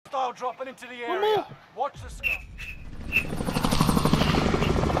Hostile dropping into the area. Watch the sky.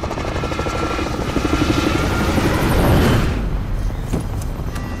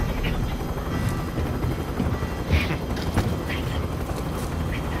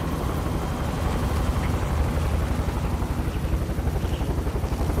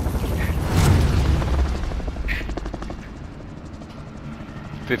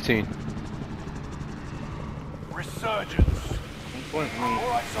 Resurgence.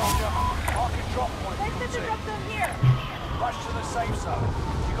 Alright, soldier. Marking drop point. Let's set the drop zone here. Rush to the safe zone.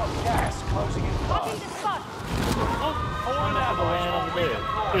 You got gas closing in Marking fast. the spot. Fallen allies will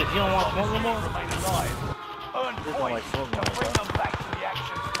redeploy. Dude, you don't want smoke no more? Remain alive. Earn This is points like smoke to no bring more. them back to the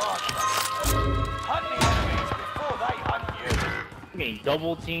action faster. Hunt the enemies before they hunt you. I'm getting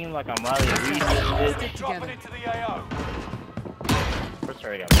double teamed like I'm Riley Reid this bitch. Dropping into the AO. First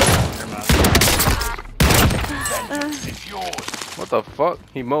already got Vengeance is yours. What the fuck?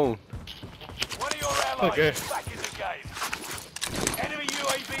 He moaned. One of your allies Okay. is back in the game. Enemy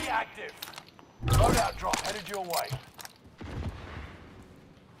UAV active. Loadout drop headed your way.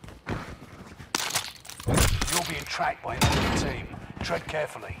 You're being tracked by an enemy team. Tread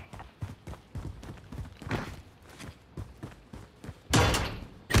carefully.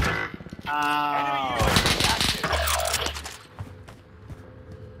 Enemy UAV active.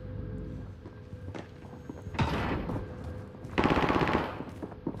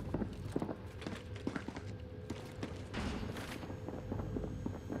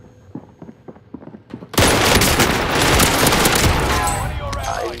 One of your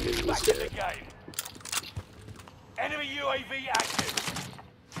allies is back in the game. Enemy UAV active.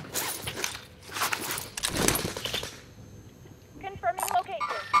 Confirming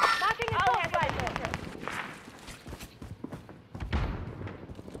location. Marking the spot.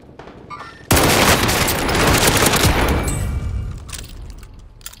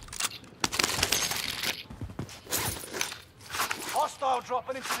 Hostile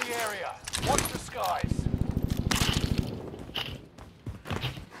dropping into the area. Watch the skies.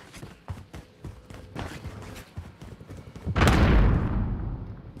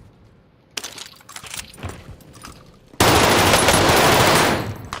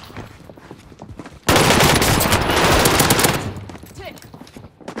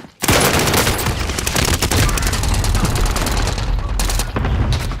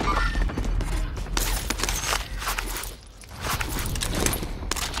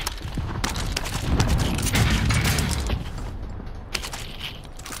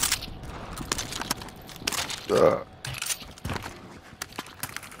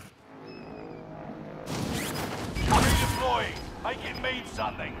 Redeploying. Make it mean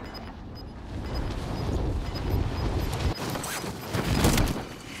something.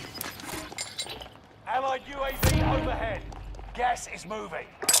 Allied UAV overhead. Gas is moving.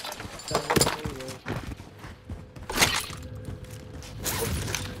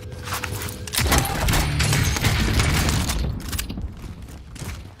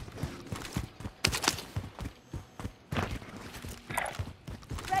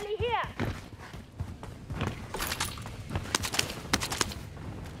 Rally here.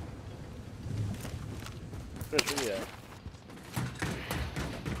 Where's Rudy at?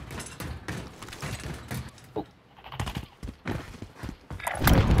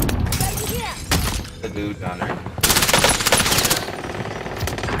 Rally here. The dude down there.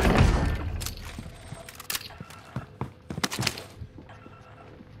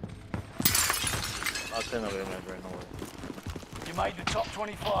 I'll send over him right now. You made the top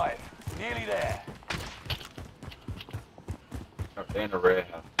 25. Nearly there. They're in the red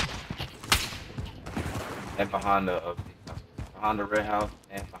house. And behind the red house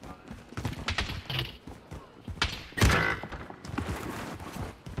and behind.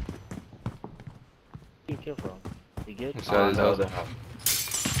 Where you kill from? You good? Inside his other house.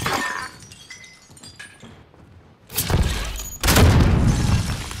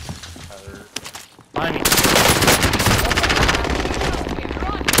 Behind me.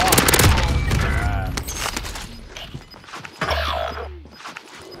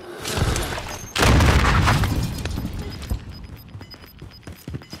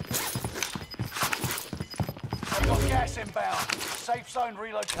 You've got gas inbound. Safe zone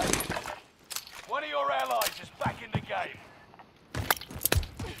relocated. One of your allies is back in the game.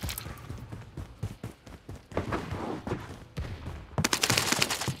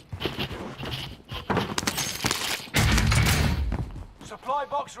 Supply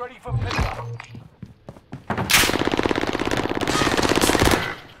box ready for pickup.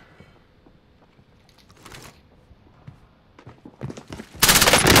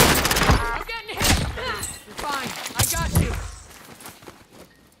 I'm getting hit! You're fine. I got you.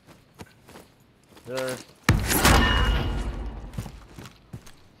 There.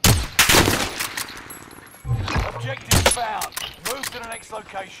 Objective found. Move to the next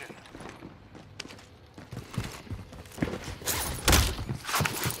location.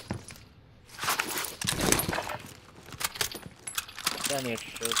 Got any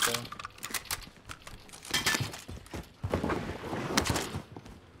extra shots though?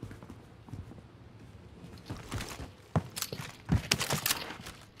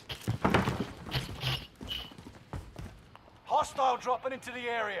 Hostile dropping into the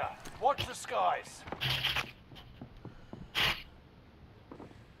area. Watch the skies.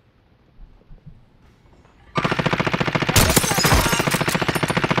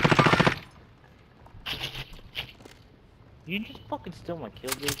 You just fucking steal my kill,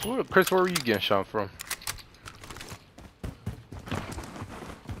 dude. Chris, where were you getting shot from?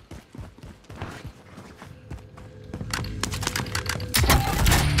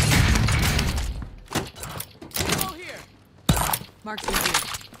 Go here. Mark's in here.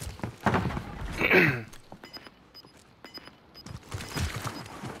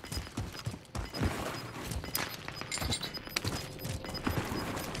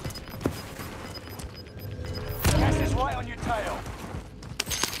 Gas is right on your tail.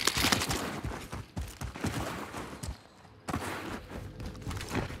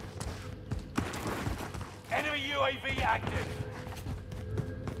 Enemy UAV active.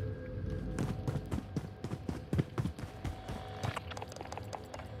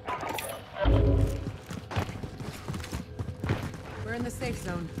 We're in the safe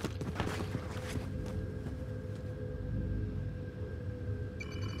zone.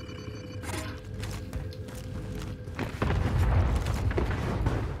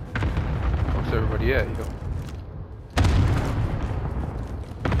 Where's everybody at, yo?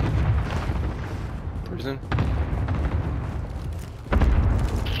 Prison?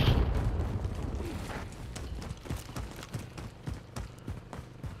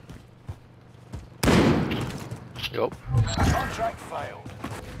 Yup. Contract failed.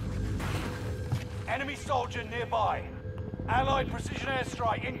 Enemy soldier nearby. Allied precision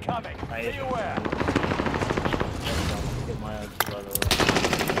airstrike incoming. Be aware. Get my ass by the way.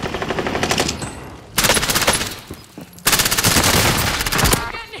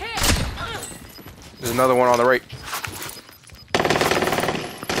 Getting hit! There's another one on the right.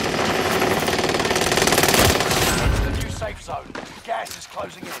 The new safe zone. Gas is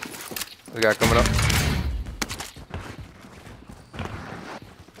closing in. The guy coming up.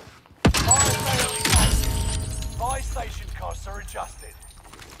 Buy station costs are adjusted.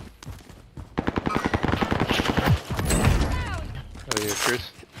 Oh yeah,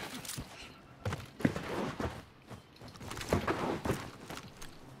 Chris.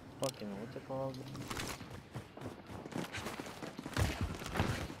 Fucking, what's it called?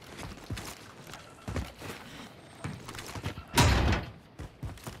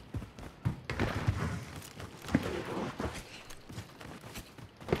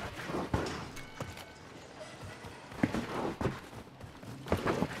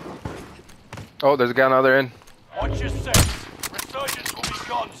 Oh, there's a guy on the other end. Watch your six. Resurgence will be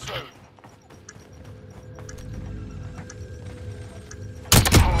gone soon.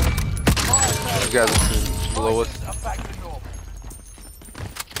 These guys are below us. Prices are back to normal.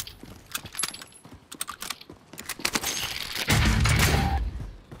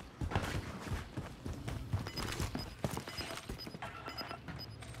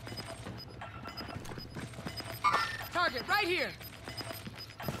 Target right here.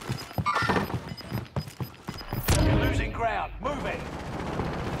 You're losing ground. Move it.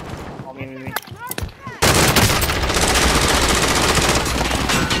 I mean,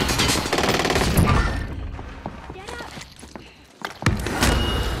 Get up.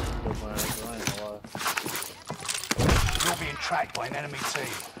 You're being tracked by an enemy team.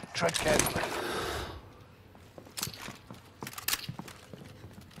 Tread carefully.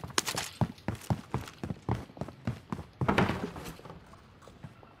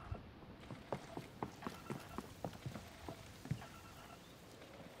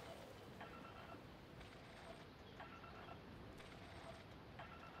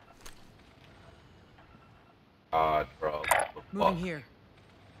 God, bro. What the Moving fuck? here.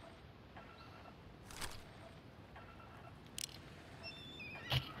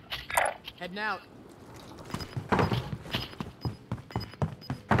 Heading out.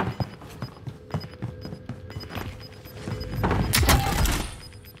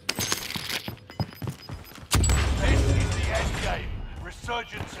 This is the end game.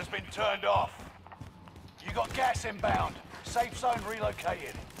 Resurgence has been turned off. You got gas inbound. Safe zone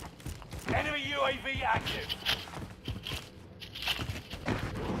relocated. Enemy UAV active.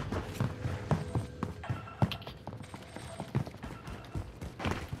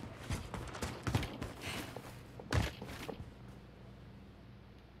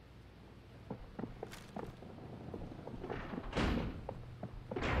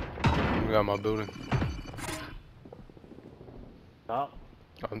 We got my building. Top.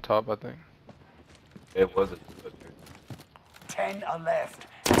 On top, I think. It was a butcher. 10 are left.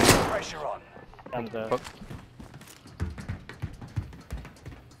 Keep the pressure on. I'm good. Fuck.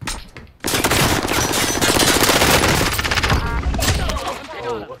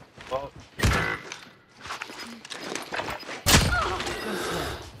 Oh, what? Well,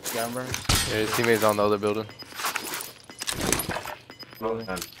 Gamber. Yeah, his teammate's on the other building. no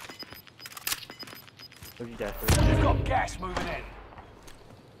time. Where'd you die You've got gas moving in.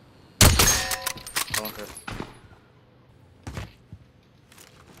 first?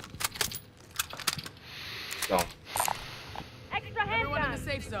 Go. Extra Everyone in the handgun.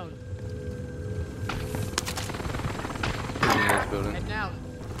 safe zone. He's in this building. Heading out.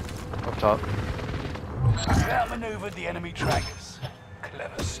 Up top. You've outmaneuvered the enemy trackers.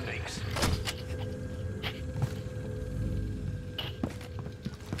 Clever sneaks.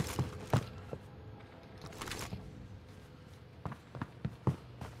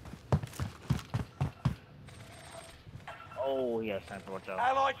 Oh, yeah, it's time to watch out.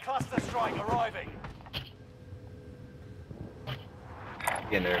 Allied cluster strike arriving.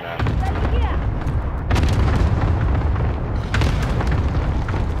 Get in there now. Ready here.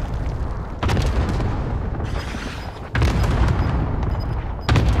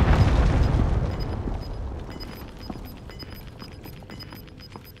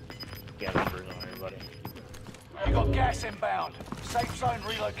 Yeah, numbers on everybody. You got gas inbound. Safe zone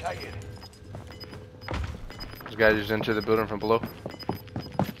relocated. This guy just entered the building from below. Enemy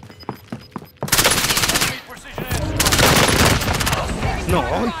precision airstrike. No.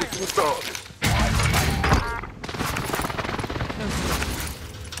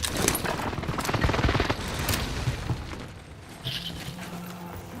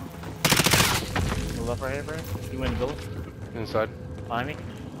 Left right here, bro. You went to build? Inside. Behind me?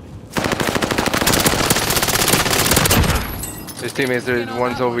 His teammates, there's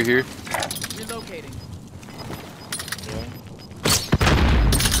one's over here. Relocating.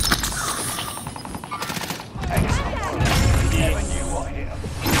 Never knew what hit 'em.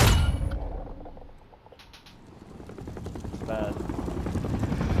 Bad.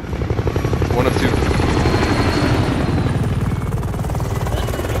 One of two.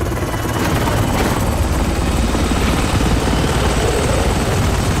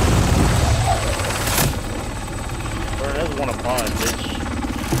 Bro, that's one upon, bitch.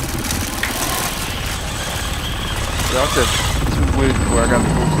 Yeah, I said two with where I got the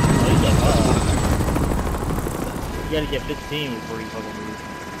post. You gotta get 15 before you fucking lose.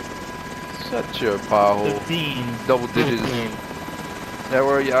 Such a pothole. 15. Double digits. Yeah,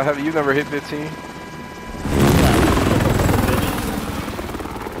 where y'all have you never hit 15?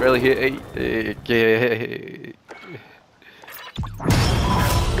 Barely hit 8.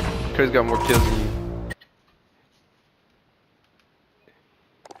 Chris got more kills than you.